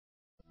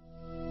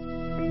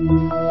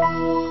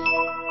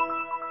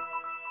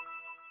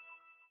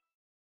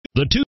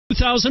The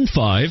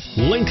 2005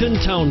 Lincoln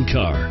Town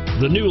Car.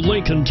 The new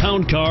Lincoln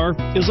Town Car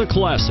is a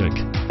classic,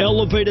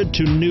 elevated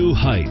to new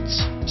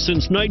heights.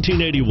 Since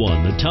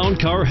 1981, the Town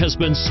Car has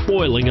been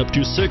spoiling up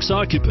to 6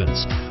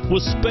 occupants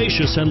with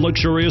spacious and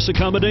luxurious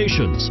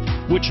accommodations,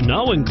 which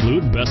now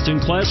include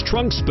best-in-class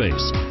trunk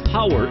space,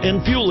 power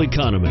and fuel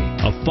economy,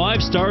 a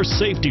 5-star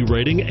safety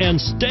rating, and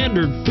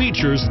standard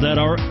features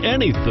that are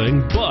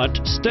anything but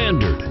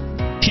standard.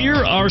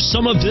 Here are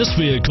some of this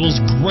vehicle's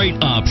great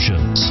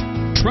options: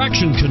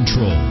 traction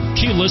control,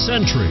 keyless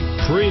entry,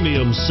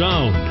 premium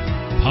sound,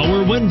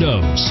 power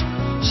windows,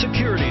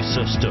 security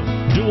system,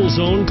 dual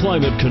zone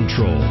climate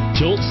control,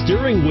 tilt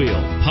steering wheel,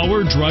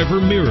 power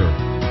driver mirror.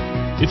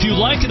 If you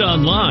like it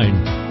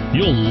online,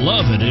 you'll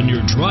love it in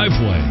your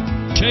driveway.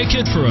 Take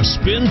it for a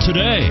spin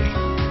today.